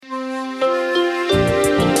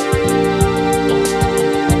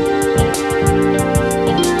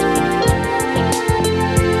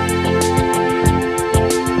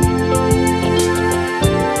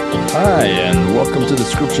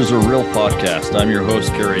Scriptures Are Real podcast. I'm your host,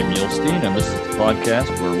 Kerry Muhlestein, and this is the podcast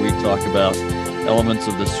where we talk about elements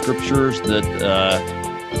of the Scriptures that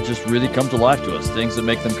just really come to life to us, things that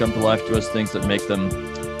make them come to life to us, things that make them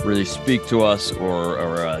really speak to us or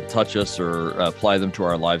touch us or apply them to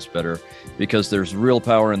our lives better, because there's real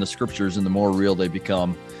power in the Scriptures, and the more real they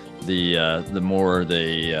become, the more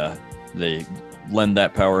they lend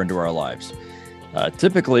that power into our lives.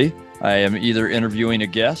 Typically, I am either interviewing a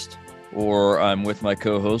guest or I'm with my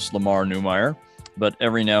co-host, Lamar Newmeyer, but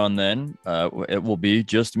every now and then it will be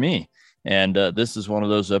just me. And this is one of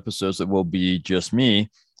those episodes that will be just me,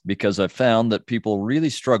 because I've found that people really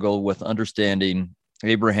struggle with understanding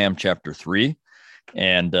Abraham chapter 3.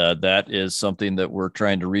 And that is something that we're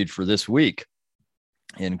trying to read for this week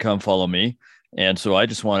in Come Follow Me. And so I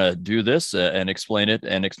just want to do this and explain it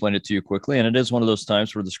to you quickly. And it is one of those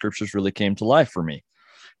times where the Scriptures really came to life for me.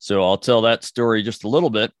 So I'll tell that story just a little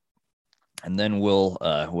bit, and then we'll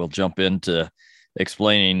jump into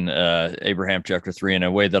explaining Abraham chapter 3 in a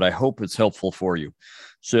way that I hope is helpful for you.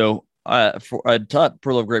 So I taught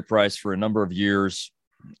Pearl of Great Price for a number of years,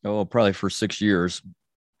 probably for 6 years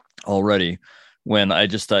already, when I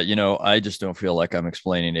just thought, I just don't feel like I'm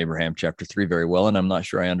explaining Abraham chapter 3 very well, and I'm not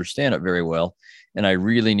sure I understand it very well, and I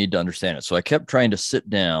really need to understand it. So I kept trying to sit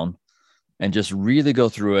down and just really go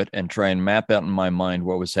through it and try and map out in my mind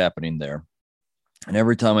what was happening there. And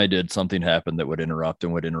every time I did, something happened that would interrupt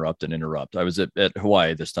and would interrupt and interrupt. I was at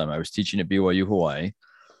Hawaii this time. I was teaching at BYU Hawaii,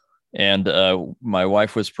 and my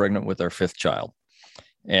wife was pregnant with our 5th child.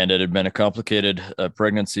 And it had been a complicated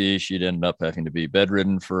pregnancy. She'd ended up having to be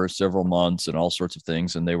bedridden for several months and all sorts of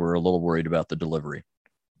things, and they were a little worried about the delivery.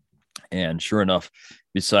 And sure enough,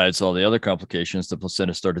 besides all the other complications, the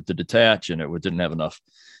placenta started to detach, and it didn't have enough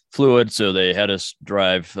fluid. So they had us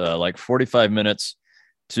drive like 45 minutes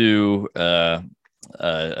to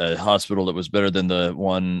a hospital that was better than the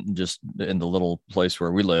one just in the little place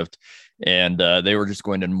where we lived. And they were just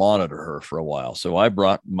going to monitor her for a while. So I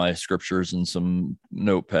brought my scriptures and some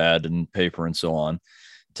notepad and paper and so on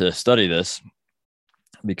to study this,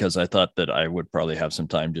 because I thought that I would probably have some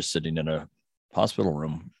time just sitting in a hospital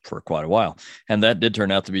room for quite a while. And that did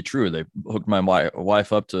turn out to be true. They hooked my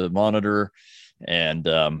wife up to monitor, and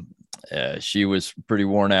she was pretty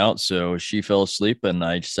worn out. So she fell asleep, and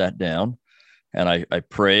I sat down and I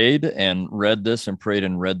prayed and read this and prayed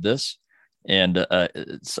and read this. And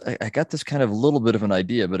I got this kind of little bit of an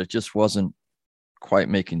idea, but it just wasn't quite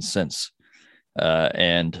making sense.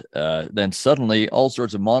 And then suddenly all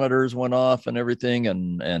sorts of monitors went off and everything.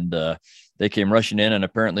 And they came rushing in, and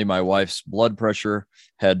apparently my wife's blood pressure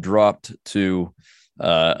had dropped to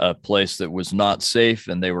a place that was not safe,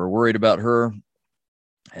 and they were worried about her.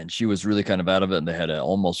 And she was really kind of out of it, and they had to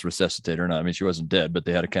almost resuscitate her. Now, I mean, she wasn't dead, but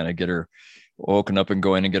they had to kind of get her woken up and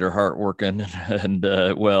going and get her heart working and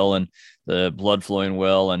well, and the blood flowing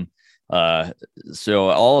well. And so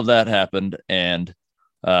all of that happened. And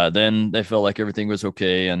then they felt like everything was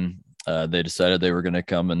okay. And they decided they were going to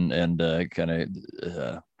come and kind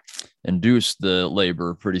of induce the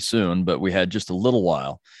labor pretty soon. But we had just a little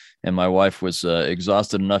while. And my wife was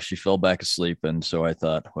exhausted enough. She fell back asleep. And so I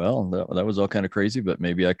thought, well, that was all kind of crazy, but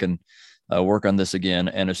maybe I can work on this again.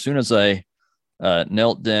 And as soon as I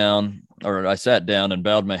knelt down, or I sat down and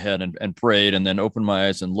bowed my head and prayed, and then opened my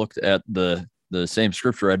eyes and looked at the same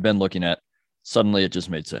scripture I'd been looking at, suddenly it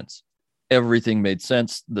just made sense. Everything made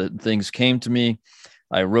sense. The things came to me.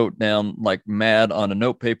 I wrote down like mad on a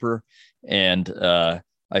note paper, and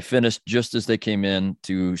I finished just as they came in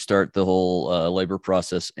to start the whole labor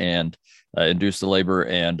process and induce the labor.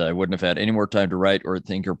 And I wouldn't have had any more time to write or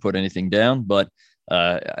think or put anything down, but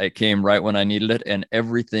I came right when I needed it, and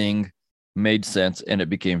everything made sense, and it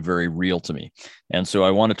became very real to me. And so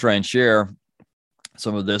I want to try and share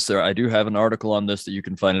some of this there. I do have an article on this that you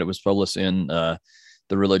can find. It was published in The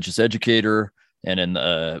Religious Educator, and in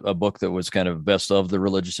a book that was kind of best of The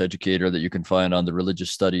Religious Educator that you can find on the Religious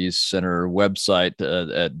Studies Center website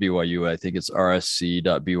at BYU. I think it's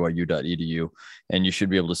rsc.byu.edu, and you should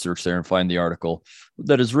be able to search there and find the article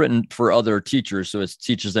that is written for other teachers. So it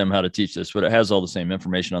teaches them how to teach this, but it has all the same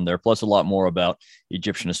information on there, plus a lot more about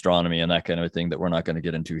Egyptian astronomy and that kind of thing that we're not going to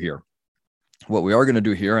get into here. What we are going to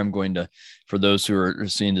do here, I'm going to, for those who are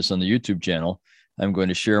seeing this on the YouTube channel, I'm going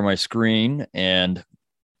to share my screen, and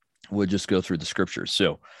we'll just go through the scriptures.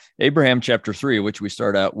 So Abraham chapter 3, which we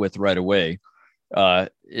start out with right away,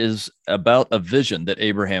 is about a vision that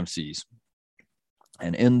Abraham sees.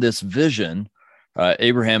 And in this vision,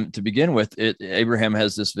 Abraham, to begin with, Abraham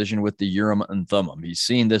has this vision with the Urim and Thummim. He's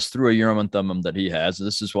seen this through a Urim and Thummim that he has.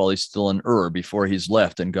 This is while he's still in Ur, before he's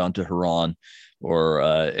left and gone to Haran or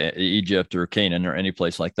Egypt or Canaan or any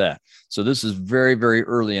place like that. So this is very, very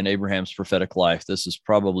early in Abraham's prophetic life. This is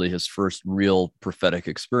probably his first real prophetic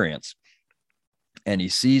experience. And he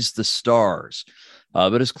sees the stars.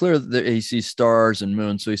 But it's clear that he sees stars and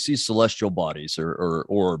moons, so he sees celestial bodies or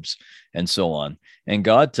orbs and so on. And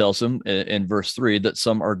God tells him in verse 3 that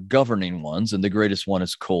some are governing ones, and the greatest one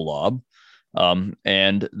is Kolob,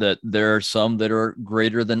 and that there are some that are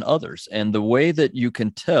greater than others. And the way that you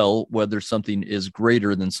can tell whether something is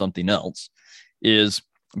greater than something else is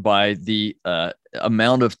by the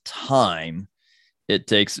amount of time it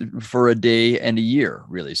takes for a day and a year,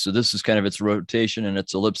 really. So this is kind of its rotation and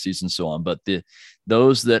its ellipses and so on. But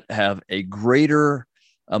those that have a greater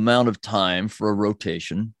amount of time for a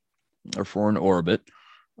rotation or for an orbit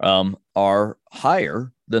are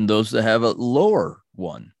higher than those that have a lower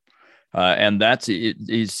one. And that's it.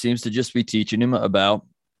 He seems to just be teaching him about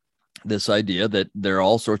this idea that there are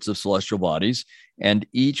all sorts of celestial bodies, and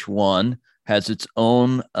each one has its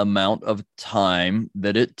own amount of time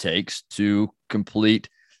that it takes to complete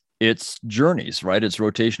its journeys, right? Its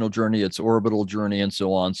rotational journey, its orbital journey, and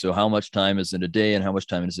so on. So how much time is in a day and how much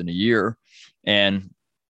time is in a year? And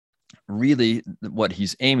really what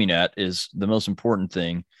he's aiming at is the most important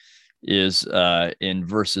thing is in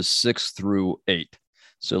verses 6 through 8.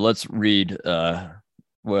 So let's read,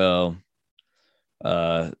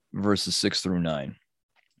 verses 6 through 9.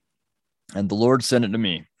 And the Lord sent it to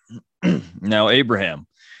me. Now, Abraham,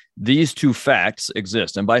 these two facts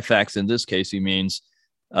exist. And by facts, in this case, he means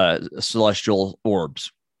celestial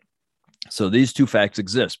orbs. So these two facts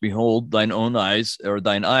exist. Behold, thine eyes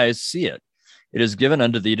see it. It is given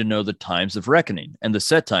unto thee to know the times of reckoning, and the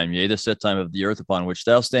set time, yea, the set time of the earth upon which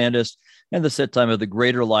thou standest, and the set time of the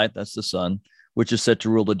greater light, that's the sun, which is set to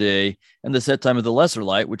rule the day, and the set time of the lesser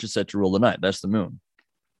light, which is set to rule the night, that's the moon.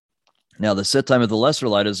 Now, the set time of the lesser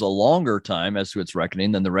light is a longer time as to its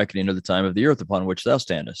reckoning than the reckoning of the time of the earth upon which thou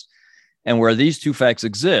standest. And where these two facts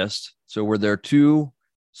exist, so where there are two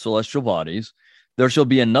celestial bodies, there shall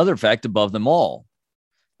be another fact above them all.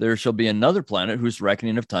 There shall be another planet whose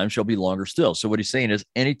reckoning of time shall be longer still. So what he's saying is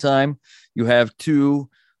anytime you have two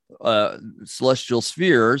celestial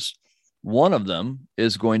spheres, one of them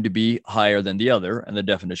is going to be higher than the other. And the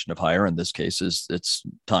definition of higher in this case is its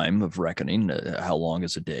time of reckoning. How long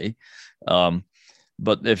is a day?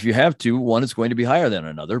 But if you have two, one is going to be higher than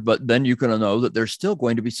another, but then you can know that there's still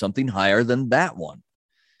going to be something higher than that one.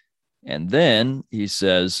 And then he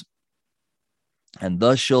says, and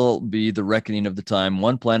thus shall be the reckoning of the time,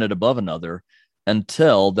 one planet above another,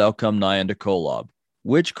 until thou come nigh unto Kolob,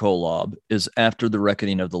 which Kolob is after the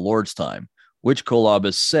reckoning of the Lord's time, which Kolob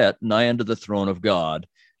is set nigh unto the throne of God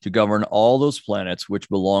to govern all those planets which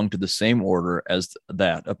belong to the same order as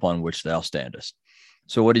that upon which thou standest.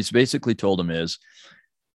 So what he's basically told him is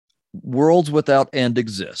worlds without end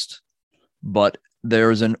exist, but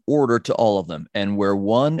there is an order to all of them. And where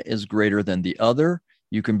one is greater than the other,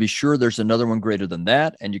 you can be sure there's another one greater than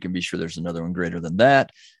that, and you can be sure there's another one greater than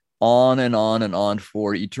that, on and on and on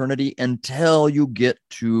for eternity until you get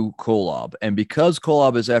to Kolob. And because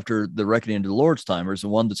Kolob is after the reckoning of the Lord's time, or is the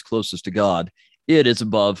one that's closest to God, it is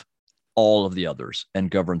above all of the others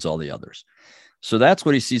and governs all the others. So that's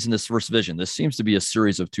what he sees in this first vision. This seems to be a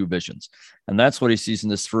series of two visions. And that's what he sees in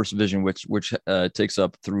this first vision, which takes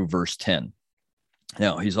up through verse 10.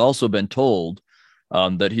 Now, he's also been told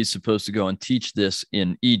that he's supposed to go and teach this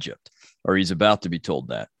in Egypt, or he's about to be told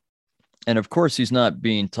that. And of course, he's not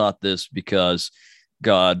being taught this because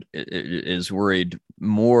God is worried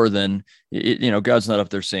more than, God's not up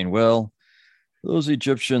there saying, well, those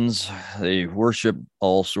Egyptians, they worship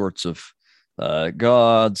all sorts of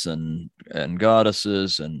gods and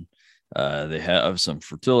goddesses, and they have some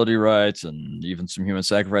fertility rites and even some human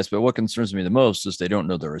sacrifice. But what concerns me the most is they don't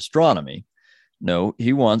know their astronomy. No,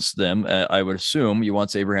 he wants them, I would assume, he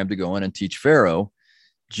wants Abraham to go in and teach Pharaoh,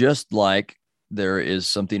 just like there is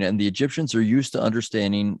something, and the Egyptians are used to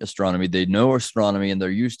understanding astronomy. They know astronomy, and they're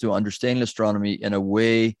used to understanding astronomy in a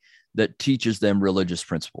way that teaches them religious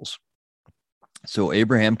principles. So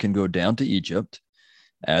Abraham can go down to Egypt,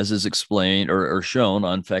 as is explained or shown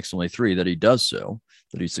on facsimile 3, that he does so,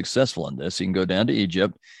 that he's successful in this. He can go down to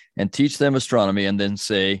Egypt and teach them astronomy and then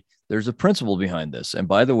say, there's a principle behind this. And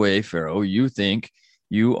by the way, Pharaoh, you think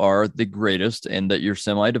you are the greatest and that you're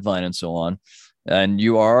semi-divine and so on. And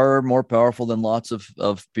you are more powerful than lots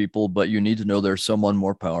of people, but you need to know there's someone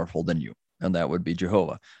more powerful than you. And that would be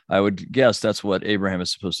Jehovah. I would guess that's what Abraham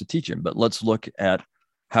is supposed to teach him. But let's look at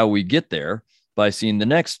how we get there by seeing the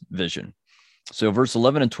next vision. So verse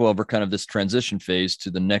 11 and 12 are kind of this transition phase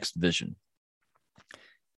to the next vision,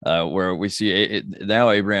 where we see now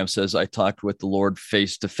Abraham says, I talked with the Lord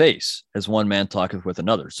face to face, as one man talketh with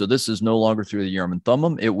another. So this is no longer through the Urim and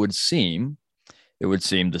Thummim. It would seem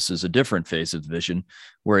this is a different phase of the vision,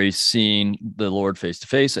 where he's seeing the Lord face to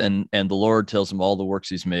face, and the Lord tells him all the works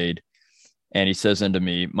he's made. And he says unto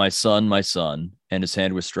me, my son, and his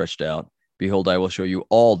hand was stretched out. Behold, I will show you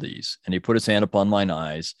all these. And he put his hand upon mine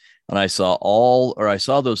eyes, and I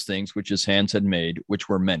saw those things which his hands had made, which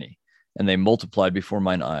were many, and they multiplied before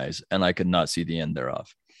mine eyes, and I could not see the end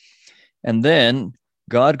thereof. And then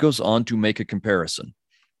God goes on to make a comparison.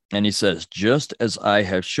 And he says, just as I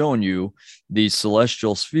have shown you these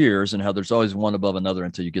celestial spheres and how there's always one above another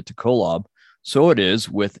until you get to Kolob, so it is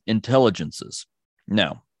with intelligences.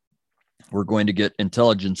 Now, we're going to get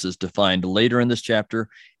intelligences defined later in this chapter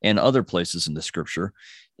and other places in the scripture.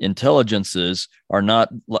 Intelligences are not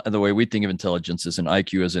the way we think of intelligence as an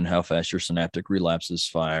IQ, as in how fast your synaptic relapses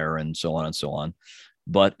fire and so on,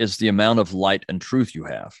 but it's the amount of light and truth you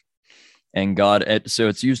have. And God, so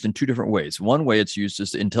it's used in two different ways. One way it's used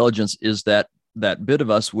is intelligence is that bit of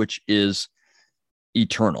us which is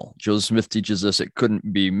eternal. Joseph Smith teaches us it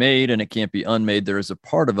couldn't be made and it can't be unmade. There is a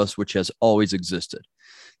part of us which has always existed.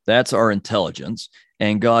 That's our intelligence.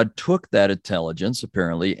 And God took that intelligence,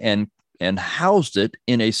 apparently, and housed it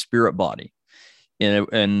in a spirit body.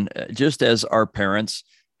 And just as our parents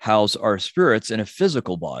house our spirits in a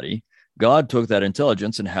physical body, God took that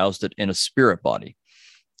intelligence and housed it in a spirit body.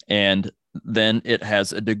 And then it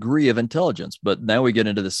has a degree of intelligence. But now we get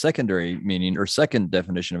into the secondary meaning or second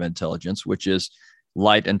definition of intelligence, which is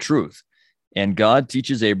light and truth. And God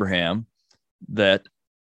teaches Abraham that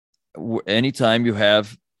anytime you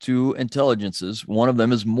have two intelligences, one of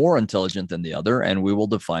them is more intelligent than the other, and we will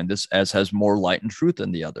define this as has more light and truth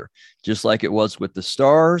than the other. Just like it was with the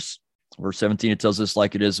stars, verse 17, it tells us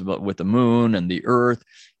like it is with the moon and the earth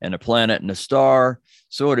and a planet and a star,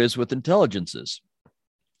 so it is with intelligences.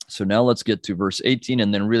 So now let's get to verse 18,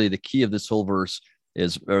 and then really the key of this whole verse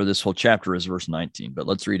is, or this whole chapter is verse 19, but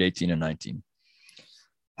let's read 18 and 19.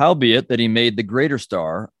 Howbeit that he made the greater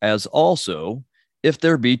star, as also if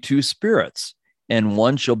there be two spirits, and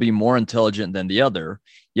one shall be more intelligent than the other,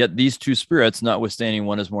 yet these two spirits, notwithstanding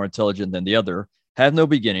one is more intelligent than the other, have no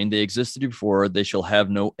beginning, they existed before, they shall have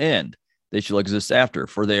no end, they shall exist after,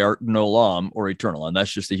 for they are nolam, or eternal. And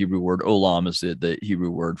that's just the Hebrew word. Olam is the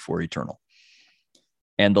Hebrew word for eternal.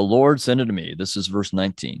 And the Lord said unto me, this is verse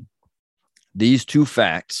 19, these two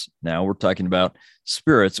facts, now we're talking about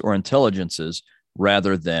spirits or intelligences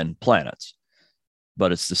rather than planets,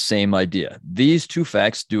 but it's the same idea. These two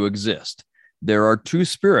facts do exist. There are two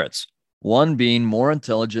spirits, one being more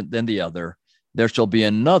intelligent than the other. There shall be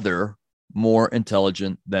another more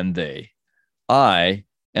intelligent than they. I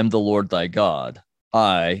am the Lord thy God.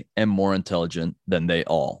 I am more intelligent than they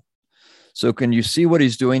all. So can you see what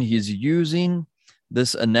he's doing? He's using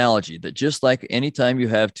this analogy that just like anytime you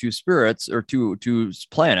have two spirits or two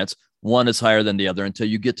planets, one is higher than the other until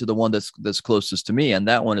you get to the one that's closest to me, and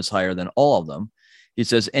that one is higher than all of them. He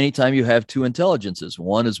says, anytime you have two intelligences,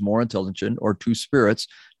 one is more intelligent, or two spirits,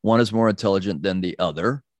 one is more intelligent than the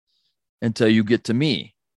other until you get to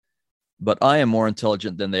me. But I am more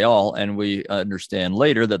intelligent than they all. And we understand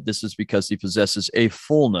later that this is because he possesses a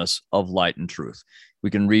fullness of light and truth. We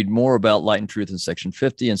can read more about light and truth in section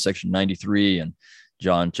 50 and section 93 and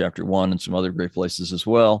John chapter 1 and some other great places as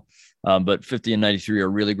well. But 50 and 93 are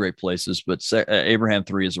really great places. But Abraham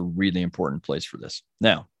 3 is a really important place for this.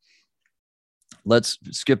 Now, let's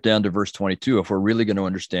skip down to verse 22 if we're really going to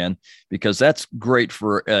understand, because that's great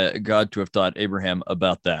for God to have taught Abraham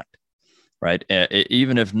about that, right?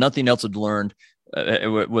 Even if nothing else had learned, it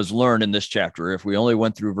was learned in this chapter. If we only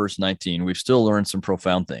went through verse 19, we've still learned some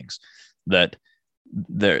profound things, that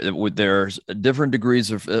there's different degrees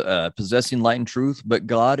of possessing light and truth, but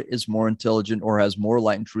God is more intelligent or has more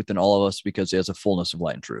light and truth than all of us because he has a fullness of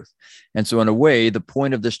light and truth. And so in a way, the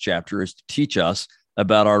point of this chapter is to teach us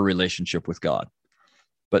about our relationship with God.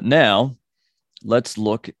 But now let's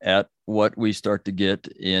look at what we start to get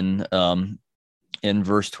in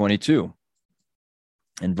verse 22.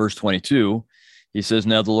 In verse 22, he says,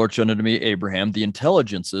 now the Lord showed unto me, Abraham, the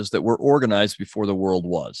intelligences that were organized before the world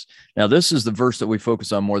was. Now, this is the verse that we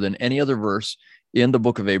focus on more than any other verse in the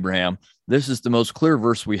book of Abraham. This is the most clear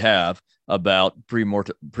verse we have about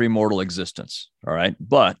premortal existence. All right.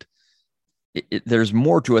 But there's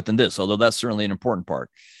more to it than this, although that's certainly an important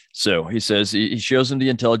part. So he says, he shows him the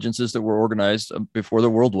intelligences that were organized before the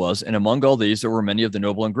world was. And among all these, there were many of the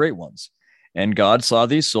noble and great ones. And God saw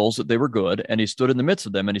these souls that they were good, and he stood in the midst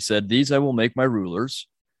of them, and he said, these I will make my rulers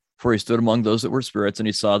For he stood among those that were spirits, and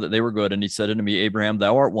he saw that they were good. And he said unto me, Abraham,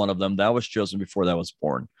 thou art one of them. Thou wast chosen before thou wast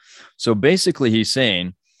born. So basically he's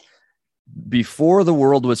saying, before the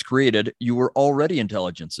world was created, you were already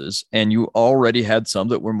intelligences, and you already had some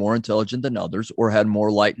that were more intelligent than others or had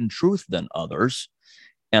more light and truth than others.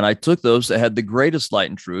 And I took those that had the greatest light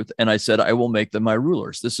and truth, and I said, I will make them my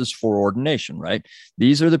rulers. This is foreordination, right?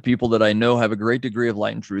 These are the people that I know have a great degree of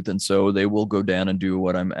light and truth, and so they will go down and do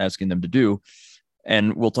what I'm asking them to do.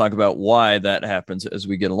 And we'll talk about why that happens as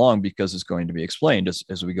we get along, because it's going to be explained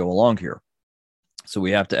as we go along here. So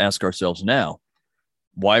we have to ask ourselves now,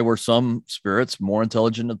 why were some spirits more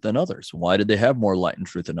intelligent than others? Why did they have more light and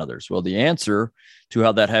truth than others? Well, the answer to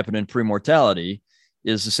how that happened in pre-mortality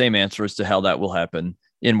is the same answer as to how that will happen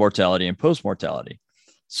in mortality and post-mortality.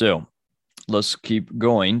 So let's keep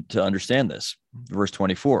going to understand this. Verse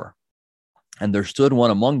 24, and there stood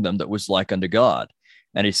one among them that was like unto God.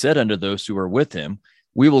 And he said unto those who were with him,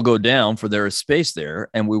 we will go down, for there is space there,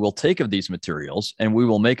 and we will take of these materials, and we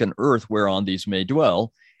will make an earth whereon these may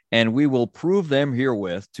dwell, and we will prove them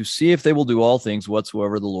herewith to see if they will do all things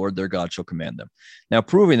whatsoever the Lord their God shall command them. Now,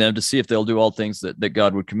 proving them to see if they'll do all things that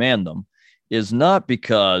God would command them is not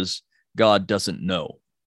because God doesn't know.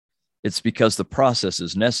 It's because the process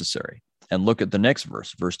is necessary. And look at the next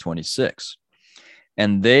verse, verse 26.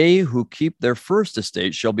 And they who keep their first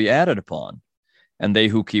estate shall be added upon, and they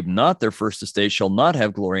who keep not their first estate shall not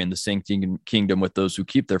have glory in the same kingdom with those who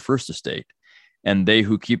keep their first estate. And they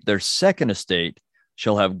who keep their second estate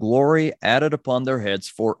shall have glory added upon their heads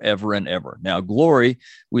forever and ever. Now, glory,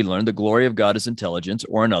 we learned the glory of God is intelligence,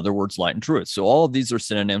 or in other words, light and truth. So all of these are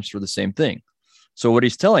synonyms for the same thing. So what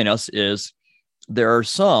he's telling us is there are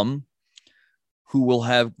some who will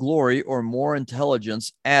have glory or more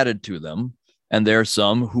intelligence added to them, and there are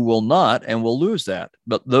some who will not and will lose that.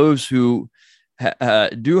 But those who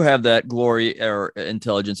do have that glory or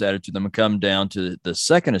intelligence added to them and come down to the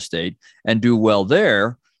second estate and do well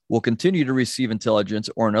there will continue to receive intelligence,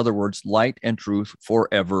 or in other words, light and truth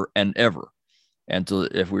forever and ever. And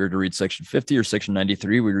if we were to read section 50 or section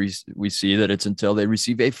 93, we see that it's until they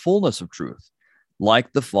receive a fullness of truth,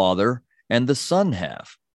 like the Father and the Son have.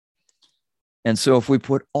 And so if we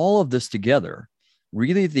put all of this together,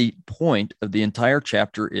 really the point of the entire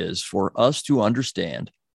chapter is for us to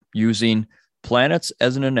understand, using planets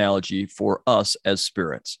as an analogy for us as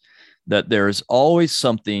spirits, that there is always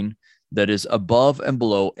something that is above and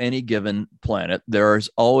below any given planet. There is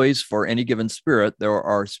always, for any given spirit, there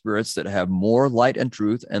are spirits that have more light and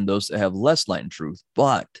truth and those that have less light and truth.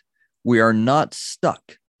 But we are not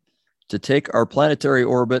stuck to take our planetary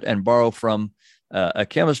orbit and borrow from a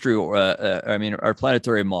chemistry, our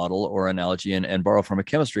planetary model or analogy and borrow from a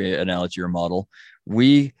chemistry analogy or model.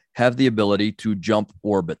 We have the ability to jump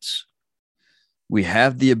orbits. We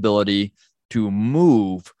have the ability to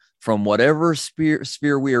move from whatever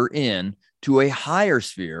sphere we are in to a higher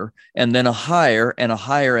sphere, and then a higher and a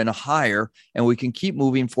higher and a higher, and we can keep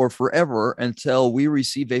moving for forever until we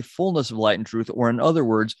receive a fullness of light and truth, or in other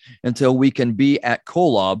words, until we can be at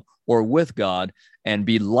Kolob or with God and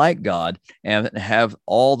be like God and have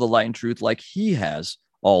all the light and truth like he has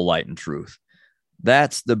all light and truth.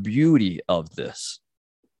 That's the beauty of this.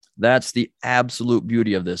 That's the absolute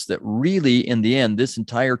beauty of this, that really, in the end, this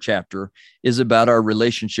entire chapter is about our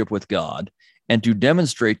relationship with God and to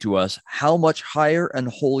demonstrate to us how much higher and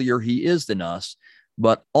holier he is than us,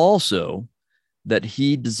 but also that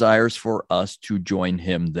he desires for us to join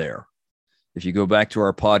him there. If you go back to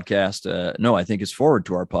our podcast, I think it's forward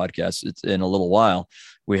to our podcast. It's in a little while.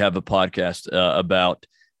 We have a podcast about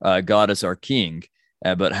God as our King,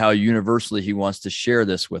 but how universally he wants to share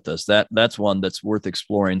this with us. That's one that's worth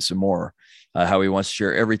exploring some more, how he wants to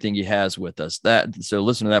share everything he has with us. So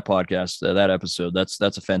listen to that podcast, that episode. That's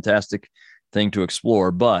a fantastic thing to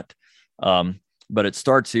explore, but it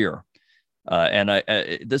starts here.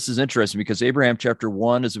 This is interesting because Abraham chapter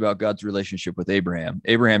 1 is about God's relationship with Abraham.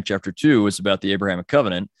 Abraham chapter 2 is about the Abrahamic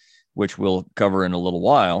covenant, which we'll cover in a little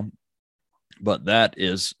while. But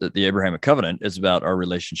the Abrahamic covenant is about our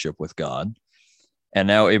relationship with God. And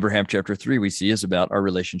now Abraham chapter 3 we see is about our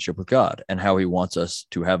relationship with God and how he wants us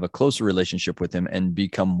to have a closer relationship with him and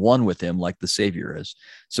become one with him like the Savior is.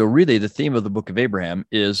 So really the theme of the book of Abraham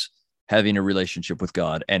is having a relationship with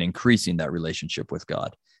God and increasing that relationship with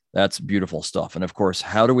God. That's beautiful stuff. And of course,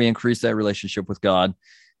 how do we increase that relationship with God?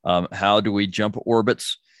 How do we jump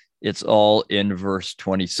orbits? It's all in verse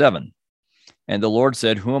 27. And the Lord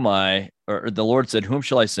said, whom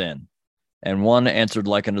shall I send? And one answered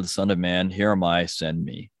like unto the Son of Man, here am I, send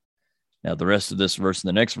me. Now, the rest of this verse and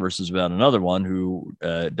the next verse is about another one who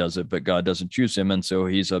does it, but God doesn't choose him. And so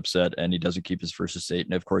he's upset and he doesn't keep his first estate.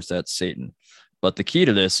 And of course, that's Satan. But the key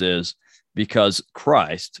to this is because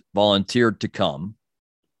Christ volunteered to come,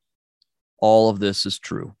 all of this is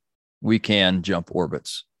true. We can jump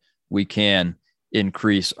orbits. We can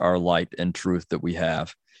increase our light and truth that we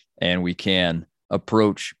have, and we can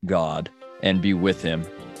approach God and be with him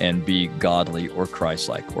and be godly or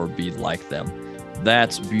Christ-like or be like them.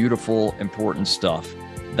 That's beautiful, important stuff.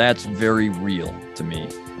 That's very real to me,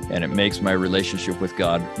 and it makes my relationship with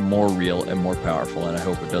God more real and more powerful, and I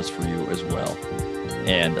hope it does for you as well.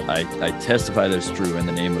 And I testify that it's true in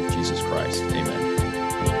the name of Jesus Christ. Amen.